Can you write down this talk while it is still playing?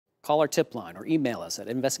call our tip line or email us at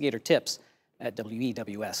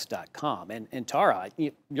investigatortips@wews.com. And Tara,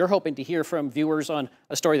 you're hoping to hear from viewers on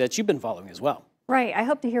a story that you've been following as well. Right. I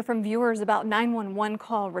hope to hear from viewers about 911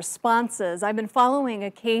 call responses. I've been following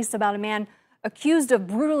a case about a man accused of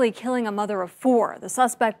brutally killing a mother of 4. The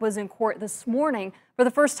suspect was in court this morning for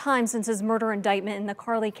the first time since his murder indictment in the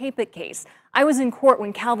Carly Caput case. I was in court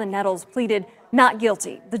when Calvin Nettles pleaded not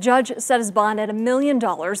guilty. The judge set his bond at $1 million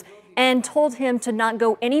and told him to not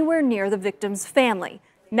go anywhere near the victim's family.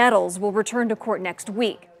 Nettles will return to court next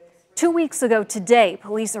week. 2 weeks ago today,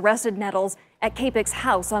 police arrested Nettles at Caput's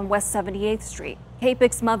house on West 78th Street.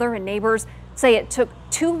 Caput's mother and neighbors say it took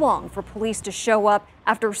too long for police to show up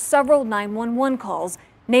after several 911 calls.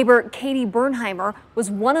 Neighbor Katie Bernheimer was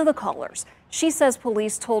one of the callers. She says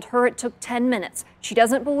police told her it took 10 minutes. She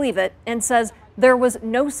doesn't believe it and says there was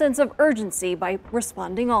no sense of urgency by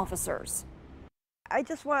responding officers. I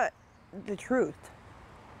just want the truth,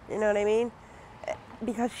 you know what I mean?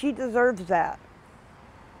 Because she deserves that.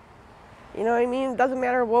 You know what I mean? It doesn't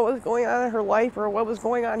matter what was going on in her life or what was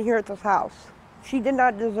going on here at this house. She did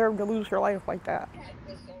not deserve to lose her life like that.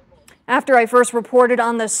 After I first reported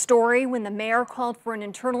on this story, when the mayor called for an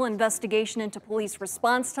internal investigation into police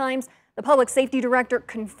response times, the public safety director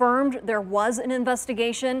confirmed there was an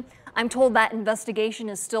investigation. I'm told that investigation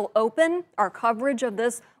is still open. Our coverage of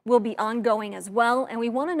this will be ongoing as well, and we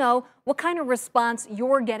want to know what kind of response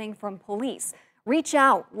you're getting from police. Reach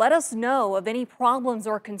out. Let us know of any problems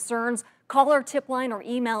or concerns. Call our tip line or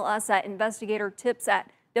email us at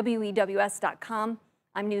investigatortips@wews.com.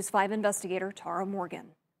 I'm News 5 investigator Tara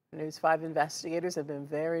Morgan. News 5 investigators have been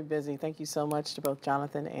very busy. Thank you so much to both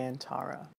Jonathan and Tara.